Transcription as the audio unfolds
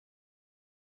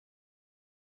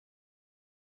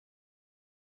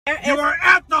You are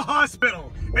at the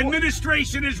hospital.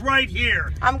 Administration is right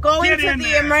here. I'm going to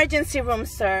the emergency room,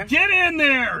 sir. Get in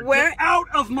there. Where? Get out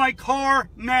of my car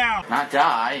now. Not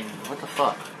die. What the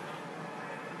fuck?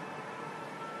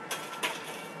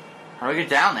 How do we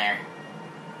get down there?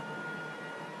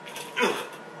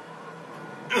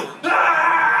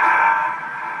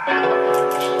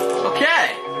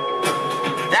 Okay.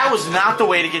 That was not the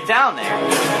way to get down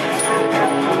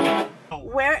there.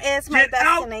 Where is my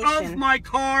destination? Get out of my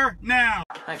car now.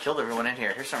 I killed everyone in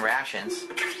here. Here's some rations.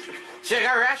 See, I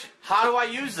got rations. How do I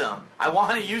use them? I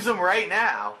want to use them right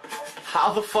now.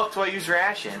 How the fuck do I use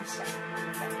rations?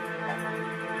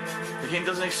 The game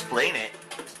doesn't explain it.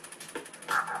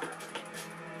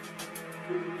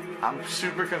 I'm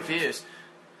super confused.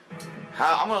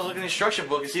 I'm gonna look in the instruction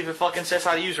book and see if it fucking says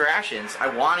how to use rations. I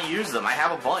want to use them. I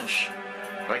have a bunch,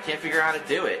 but I can't figure out how to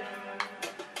do it.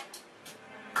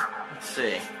 Let's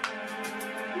see.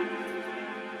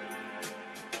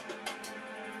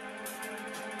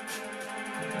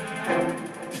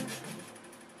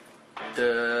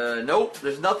 Nope,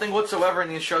 there's nothing whatsoever in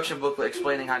the instruction booklet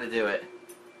explaining how to do it.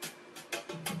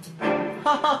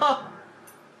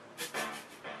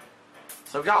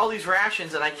 So I've got all these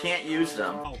rations and I can't use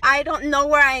them. I don't know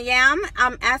where I am.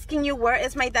 I'm asking you where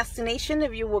is my destination.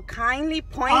 If you will kindly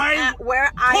point at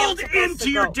where I am supposed to go. Pulled into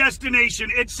your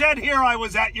destination. It said here I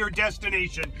was at your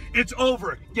destination. It's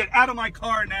over. Get out of my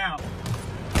car now.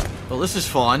 Well, this is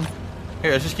fun.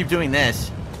 Here, let's just keep doing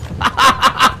this.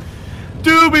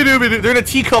 Doobie-doobie-doo. They're in a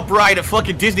teacup ride at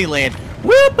fucking Disneyland.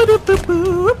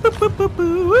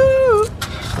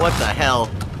 What the hell?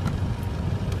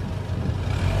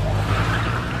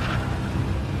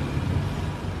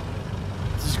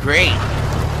 Great.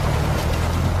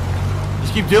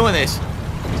 Just keep doing this.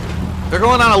 They're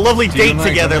going on a lovely date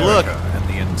together. Look. Lost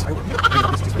hands,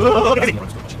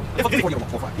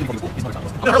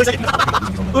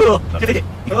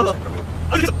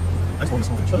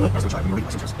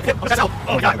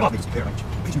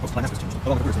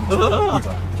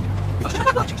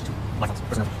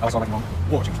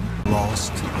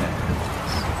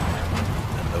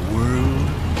 and the world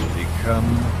will become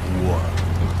one.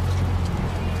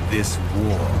 This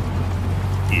war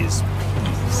is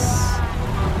peace.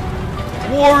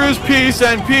 War is peace,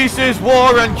 and peace is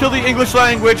war, and kill the English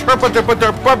language. Now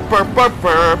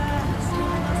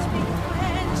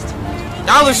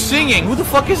they're singing. Who the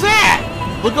fuck is that?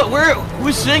 Look at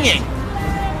who's singing?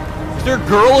 Is there a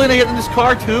girl in this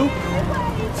car too?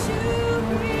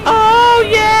 Oh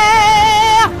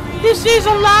yeah! This is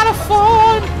a lot of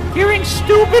fun. Hearing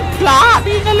stupid plot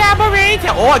being elaborated.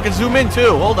 Oh, I can zoom in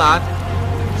too. Hold on.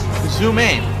 Zoom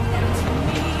in.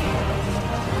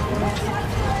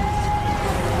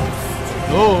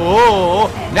 Oh,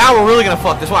 now we're really gonna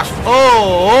fuck this. Watch. Whoa.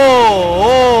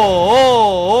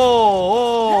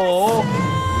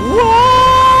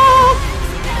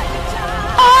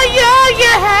 Oh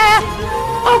yeah.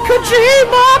 Oh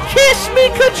Kojima, kiss me,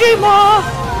 Kojima.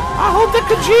 I hope that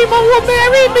Kojima will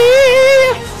marry me.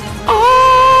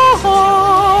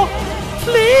 Oh,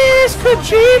 please,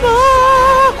 Kojima.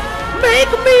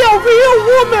 Make me a real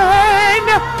woman!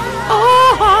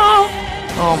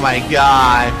 Oh my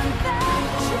god.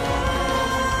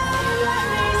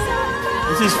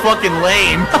 This is fucking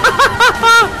lame.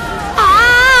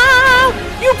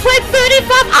 You played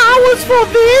 35 hours for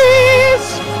this!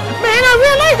 Man, I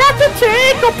really have to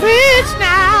take a piss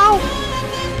now!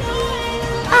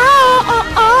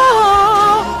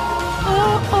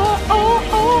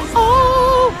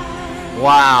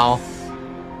 Wow.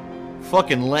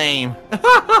 Fucking lame.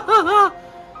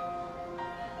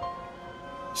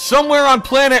 Somewhere on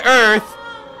planet Earth,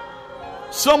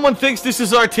 someone thinks this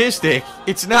is artistic.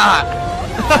 It's not.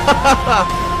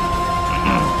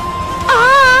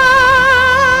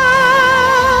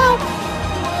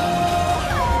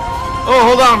 Oh,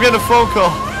 hold on, I'm getting a phone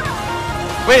call.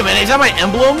 Wait a minute, is that my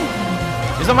emblem?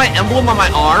 Is that my emblem on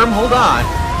my arm? Hold on.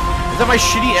 Is that my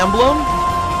shitty emblem?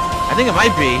 I think it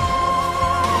might be.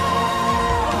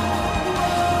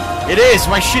 It is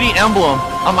my shitty emblem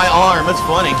on my arm. That's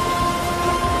funny.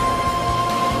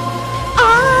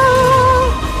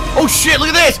 Oh shit! Look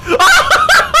at this!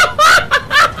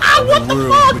 What the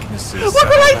fuck? Look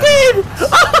what I did!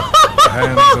 The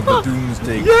hands of the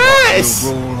doomsday yes!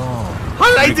 will roll on. How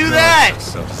did I do that?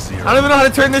 I don't even know how to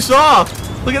turn this off.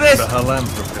 Look at this. The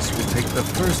Halanthropus will take the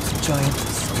first giant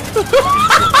step.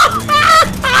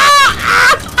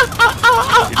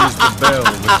 It is the bell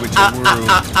with which a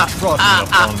world trodden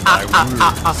upon by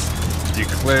words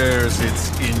declares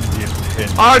its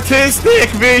independence. Artistic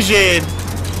vision!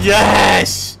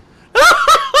 Yes!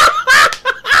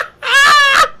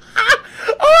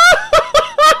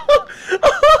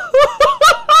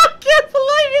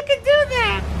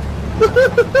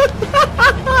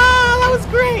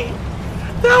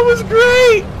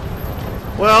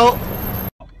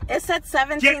 It said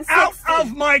 1760. Get out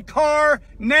of my car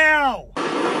now!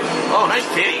 Oh, nice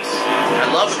titties.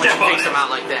 I love when she takes them out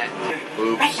like that.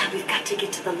 Oops. Right now, we've got to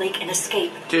get to the lake and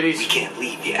escape. Titties. We can't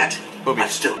leave yet. Boobies. I'm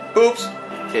still. Oops.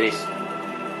 Titties.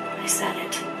 I said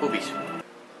it. Boobies.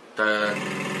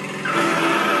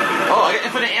 Oh, I got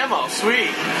infinite ammo. Sweet.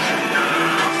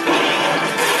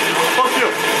 Fuck you.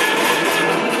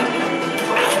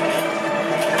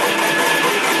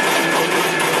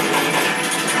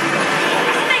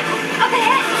 Up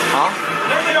ahead. Huh?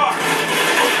 There they are!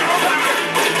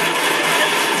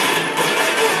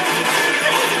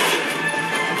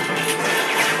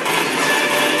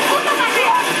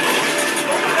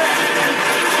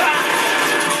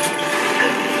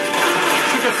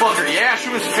 Shoot the fucker. Yeah,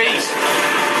 shoot his face.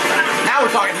 Now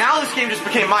we're talking. Now this game just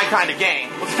became my kind of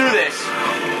game. Let's do this.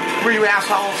 Where you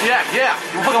assholes? Yeah.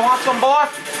 You fucking want some, boy?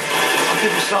 I'll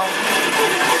give you some.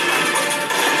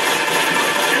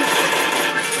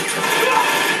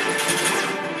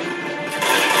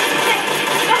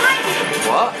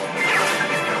 What?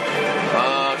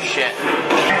 Oh, shit.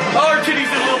 Oh, her titties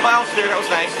did a little bounce there. That was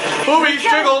nice. Boobies,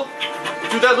 jiggle.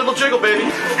 Do that little jiggle, baby.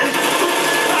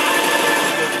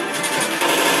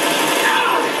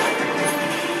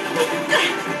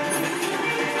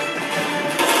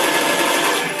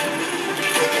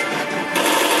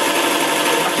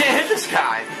 I can't hit this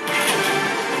guy.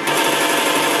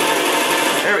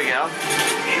 There we go.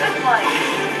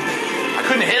 I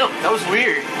couldn't hit him. That was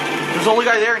weird. There was the only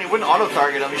guy there and he wouldn't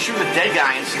auto-target him. He shooting the dead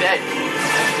guy instead.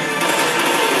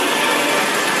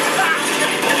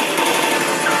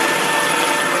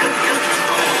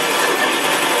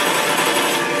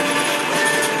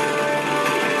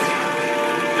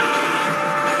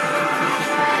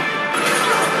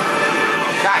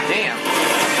 God damn.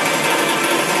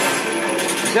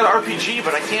 He's got an RPG,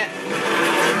 but I can't.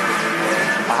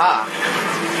 Aha.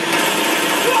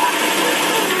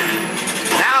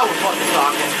 Now we're fucking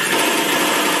talking.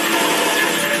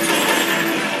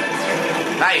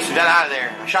 Nice, we got out of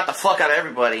there. I shot the fuck out of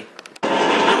everybody.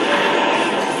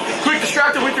 Quick,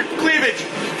 distract him with your cleavage.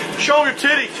 Show him your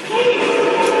titties.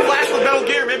 Flash with Metal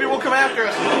Gear, maybe it won't come after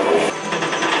us.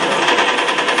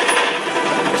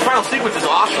 This final sequence is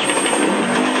awesome.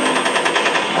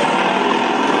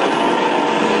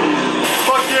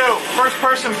 Fuck you. First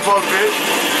person vote, bitch.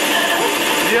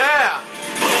 Yeah.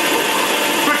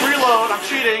 Quick reload, I'm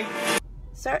cheating.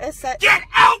 Sir, it said... Get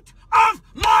out of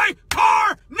my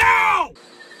car now!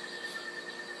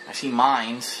 I see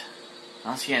mines. I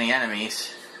don't see any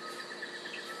enemies.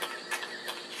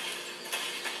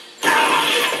 HQ.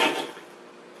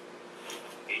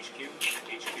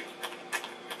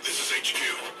 This is HQ.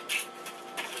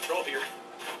 Control here.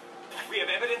 We have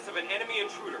evidence of an enemy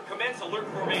intruder. Commence alert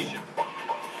formation.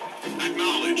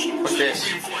 Acknowledged. What's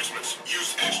this? Reinforcements.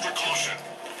 Use extra caution.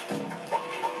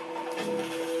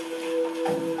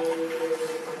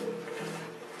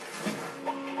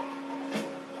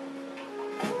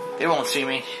 They won't see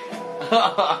me.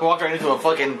 I walked right into a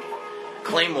fucking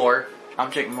claymore.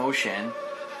 Object motion.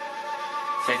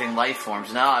 Detecting life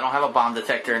forms. No, I don't have a bomb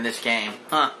detector in this game.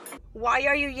 Huh. Why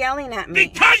are you yelling at me?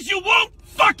 Because you won't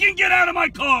fucking get out of my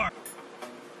car!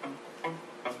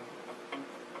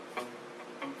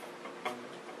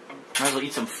 Might as well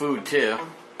eat some food, too.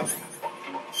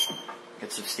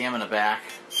 Get some stamina back.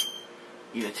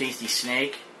 Eat a tasty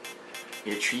snake.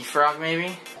 Eat a tree frog,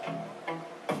 maybe?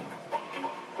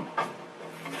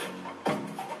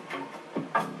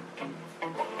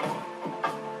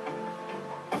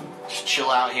 Just chill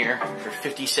out here for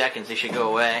 50 seconds. They should go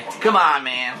away. Come on,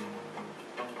 man.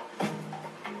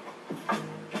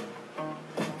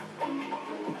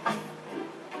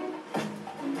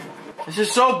 This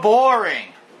is so boring.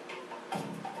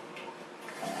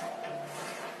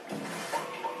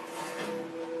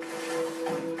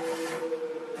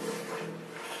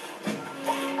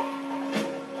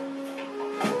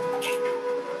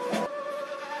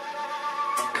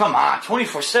 Come on,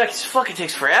 24 seconds. This fucking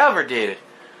takes forever, dude.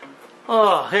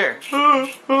 Oh, here. Oh,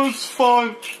 it's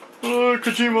fun.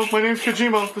 Kojima. My name's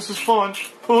Kojima. This is fun.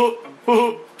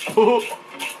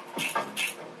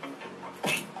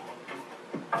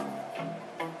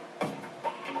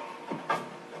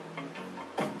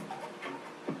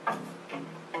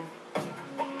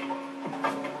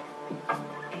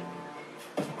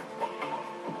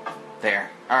 There.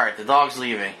 Alright, the dog's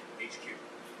leaving. HQ.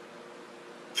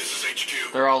 This is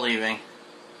HQ. They're all leaving.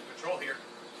 Control here.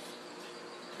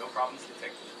 No problems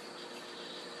detected.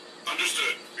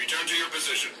 Understood. Return to your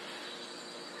position.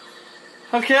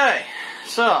 Okay,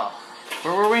 so,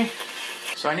 where were we?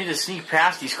 So I need to sneak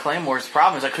past these claymores. The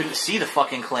problem is I couldn't see the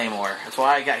fucking claymore. That's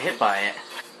why I got hit by it.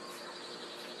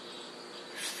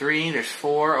 There's 3, there's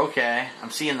 4. Okay, I'm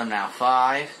seeing them now. 5.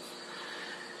 I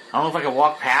don't know if I can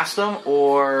walk past them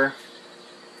or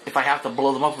if I have to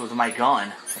blow them up with my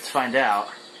gun. Let's find out.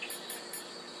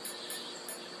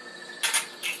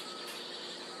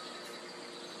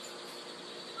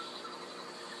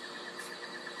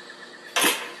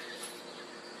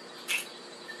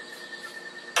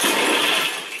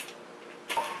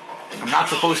 I'm not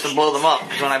supposed to blow them up,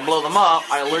 because when I blow them up,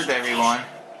 I alert everyone.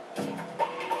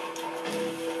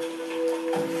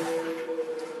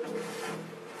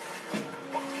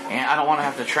 And I don't want to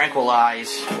have to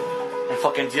tranquilize and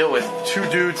fucking deal with 2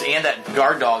 dudes and that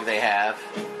guard dog they have.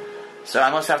 So I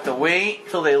must have to wait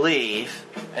till they leave,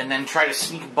 and then try to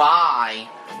sneak by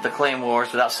the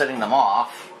claymores without setting them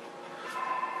off.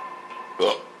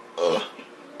 And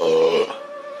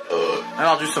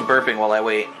I'll do some burping while I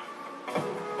wait.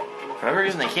 For whatever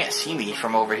reason, they can't see me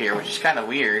from over here, which is kind of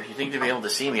weird. You'd think they'd be able to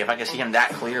see me if I could see him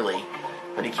that clearly.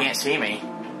 But he can't see me.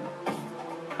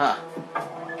 Huh.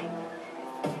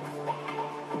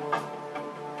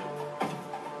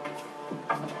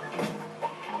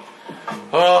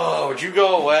 Oh, would you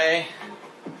go away?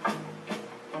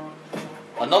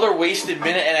 Another wasted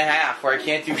minute and a half where I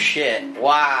can't do shit.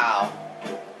 Wow.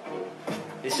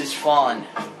 This is fun.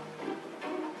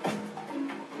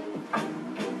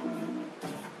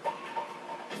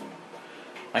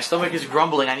 My stomach is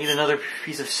grumbling. I need another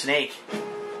piece of snake.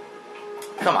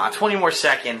 Come on, 20 more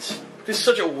seconds. This is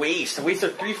such a waste. A waste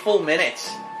of 3 full minutes.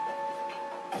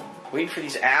 Waiting for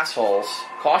these assholes.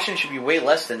 Caution should be way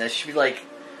less than this. It should be like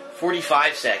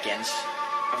 45 seconds.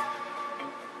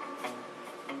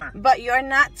 But you're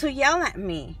not to yell at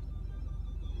me.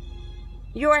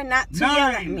 You are not to yell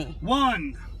at me.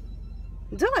 1.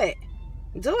 Do it.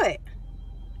 Do it.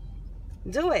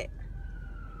 Do it.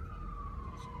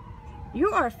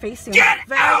 You are facing Get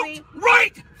out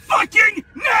right fucking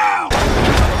now!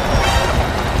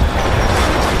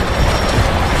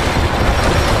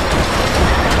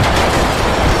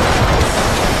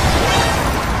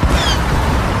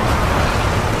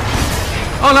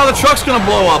 Oh, now the truck's gonna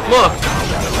blow up. Look.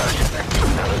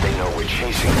 Now that they know we're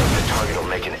chasing them, the target will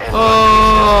make an end. Hurry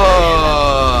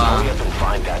up and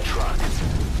find that truck.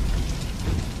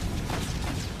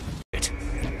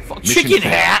 Fuck, chicken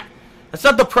hat. That's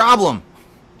not the problem.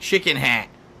 Chicken hat.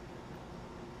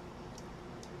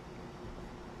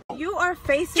 You are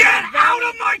facing Get out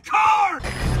of my car!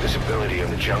 Visibility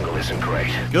in the jungle isn't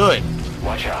great. Good.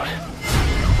 Watch out.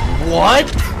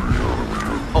 What?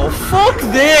 Oh, fuck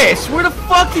this! Where the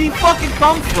fuck did he fucking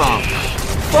come from?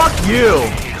 Fuck you.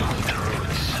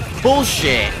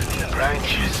 Bullshit.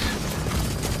 Branches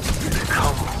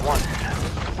become one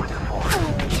with the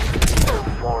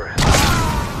forest.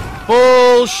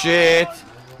 Bullshit.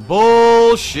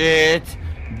 Bullshit.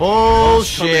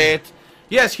 Bullshit.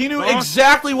 Yes, he knew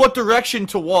exactly what direction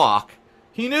to walk.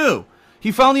 He knew.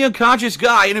 He found the unconscious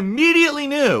guy and immediately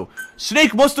knew.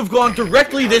 Snake must have gone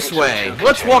directly this way.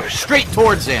 Let's walk straight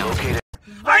towards him.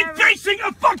 I'm facing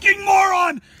a fucking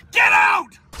moron! Get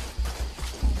out!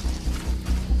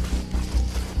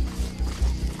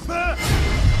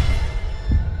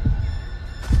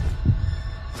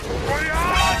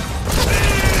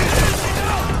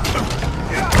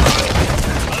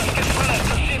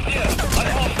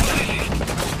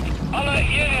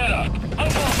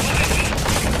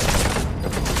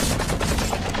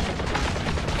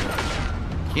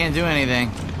 Can't do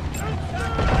anything.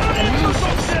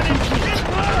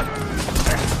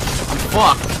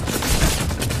 Fuck.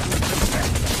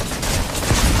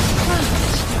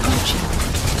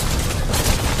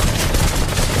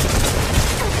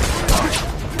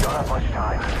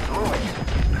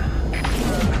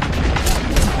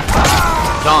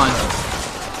 Done.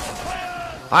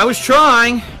 I was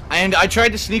trying, and I tried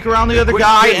to sneak around the other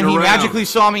guy, and he magically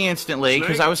saw me instantly,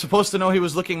 because I was supposed to know he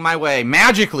was looking my way.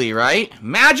 Magically, right?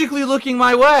 Magically looking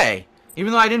my way,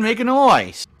 even though I didn't make a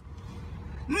noise.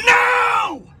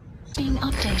 No! Being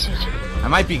updated. I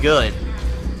might be good.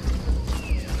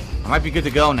 I might be good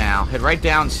to go now. Head right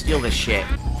down and steal this shit.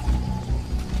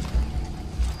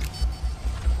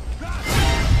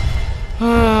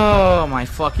 Oh my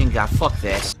fucking god, fuck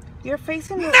this. You're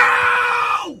facing the...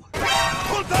 No!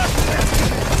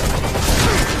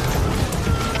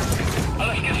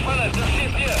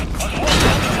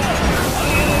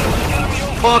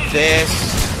 Fuck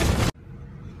this.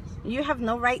 You have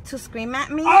no right to scream at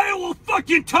me? I will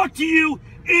fucking talk to you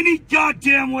any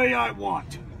goddamn way I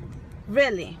want.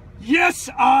 Really? Yes,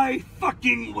 I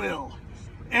fucking will.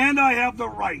 And I have the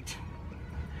right.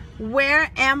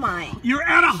 Where am I? You're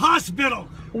at a hospital.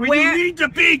 Where Where- you need to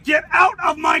be. Get out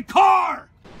of my car!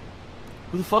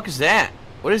 Who the fuck is that?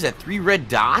 What is that? 3 red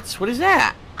dots? What is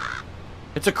that?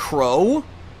 It's a crow?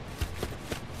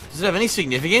 Does it have any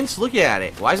significance? Look at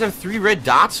it. Why does it have 3 red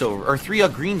dots over, or 3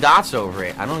 green dots over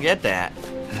it? I don't get that.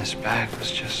 And this bag was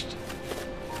just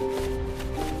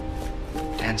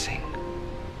dancing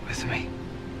with me.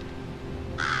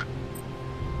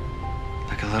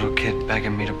 Like a little kid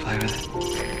begging me to play with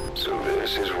it. So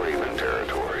this is Raven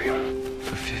territory.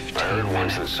 For 15 I heard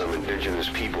once that minutes. some indigenous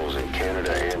peoples in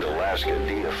Canada and Alaska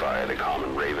deify the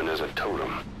common raven as a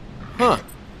totem. Huh.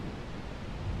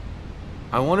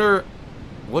 I wonder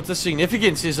what the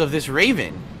significance is of this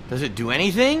raven. Does it do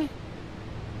anything?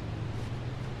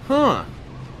 Huh.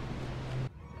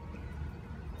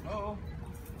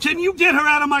 Can you get her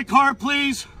out of my car,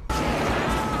 please?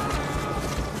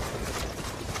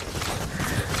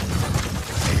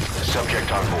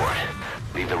 Subject on board.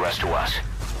 Leave the rest to us.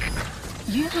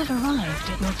 You have arrived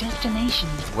at your destination.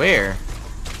 Where?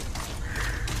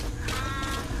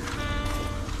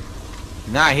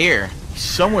 Not here. He's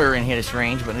somewhere in his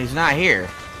range, but he's not here.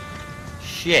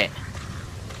 Shit.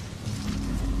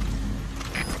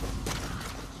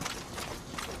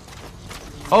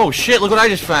 Oh shit, look what I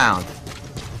just found.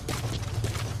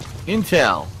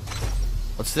 Intel.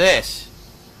 What's this?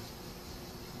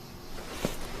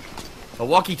 A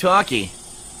walkie-talkie.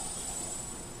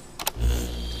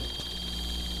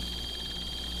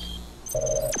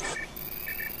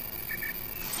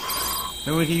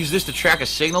 Maybe we can use this to track a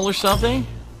signal or something?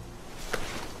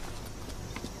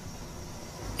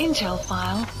 Intel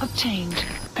file obtained.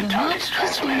 The The map target's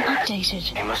has been transmitter.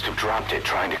 updated. He must have dropped it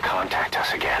trying to contact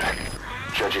us again.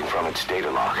 Judging from its data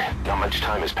log, not much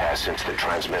time has passed since the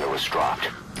transmitter was dropped.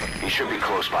 He should be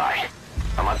close by.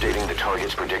 I'm updating the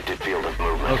target's predicted field of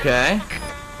movement. Okay.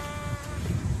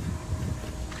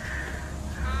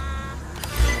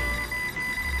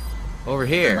 Over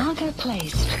here. Marker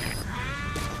placed.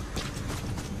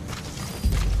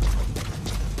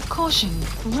 Caution,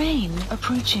 rain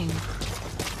approaching.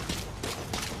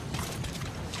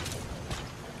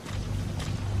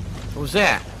 What was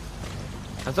that?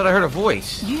 I thought I heard a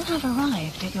voice. You have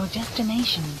arrived at your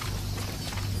destination.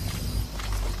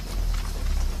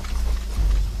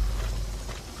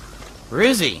 Where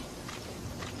is he?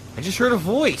 I just heard a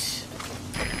voice.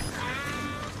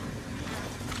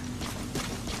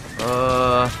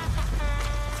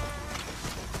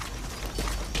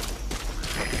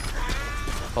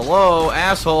 Hello,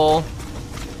 asshole.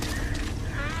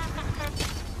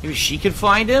 Maybe she could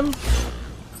find him?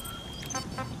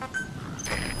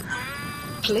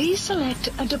 Please select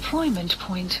a deployment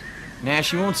point. Nah,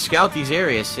 she won't scout these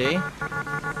areas, see?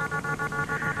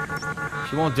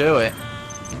 She won't do it.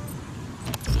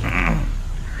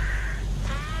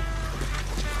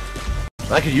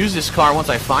 But I could use this car once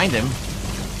I find him.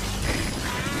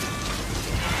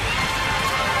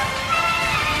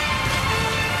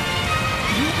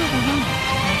 You have arrived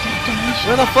at your destination.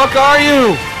 Where the fuck are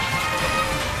you?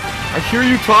 I hear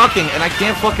you talking and I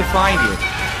can't fucking find you.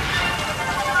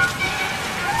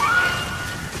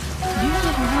 You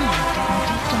have arrived at your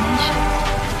destination.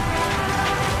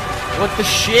 What the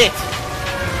shit?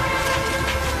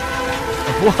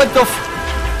 What the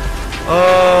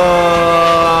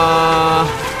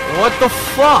what the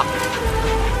fuck?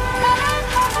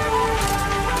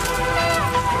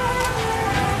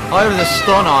 Oh, I have the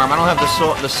stun arm. I don't have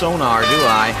the sonar, do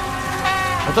I?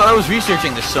 I thought I was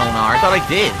researching the sonar. I thought I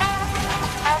did.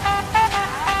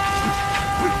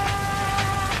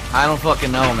 I don't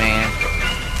fucking know, man.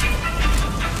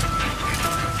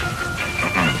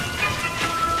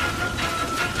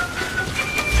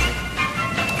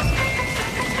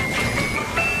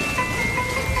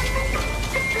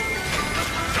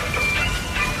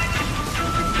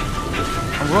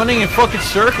 I'm running in fucking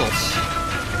circles.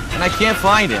 And I can't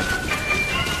find him.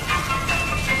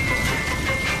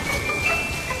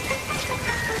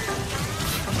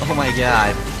 Oh my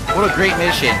god. What a great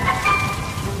mission.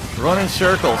 Run in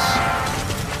circles.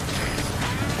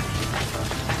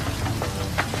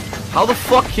 How the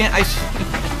fuck can't I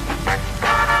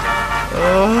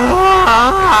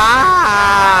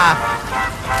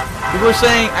People are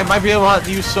saying I might be able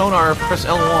to use sonar if I press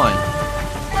L1.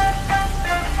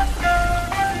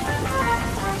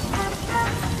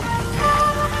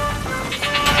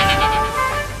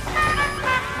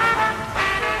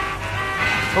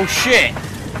 Oh shit!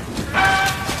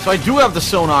 So I do have the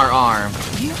sonar arm.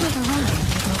 You have arrived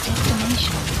at your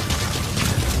destination.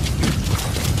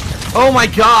 Oh my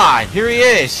god! Here he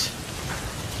is!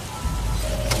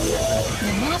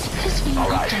 The map has been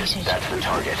Alright, updated. that's the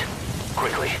target.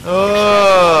 Quickly.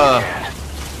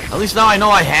 At least now I know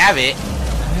I have it.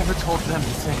 I never told them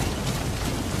to say.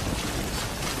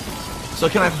 So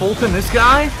can I Fulton this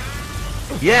guy?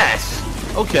 Yes.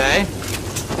 Okay.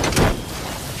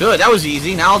 Good, that was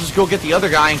easy. Now I'll just go get the other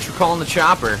guy and call in the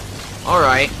chopper.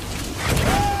 Alright.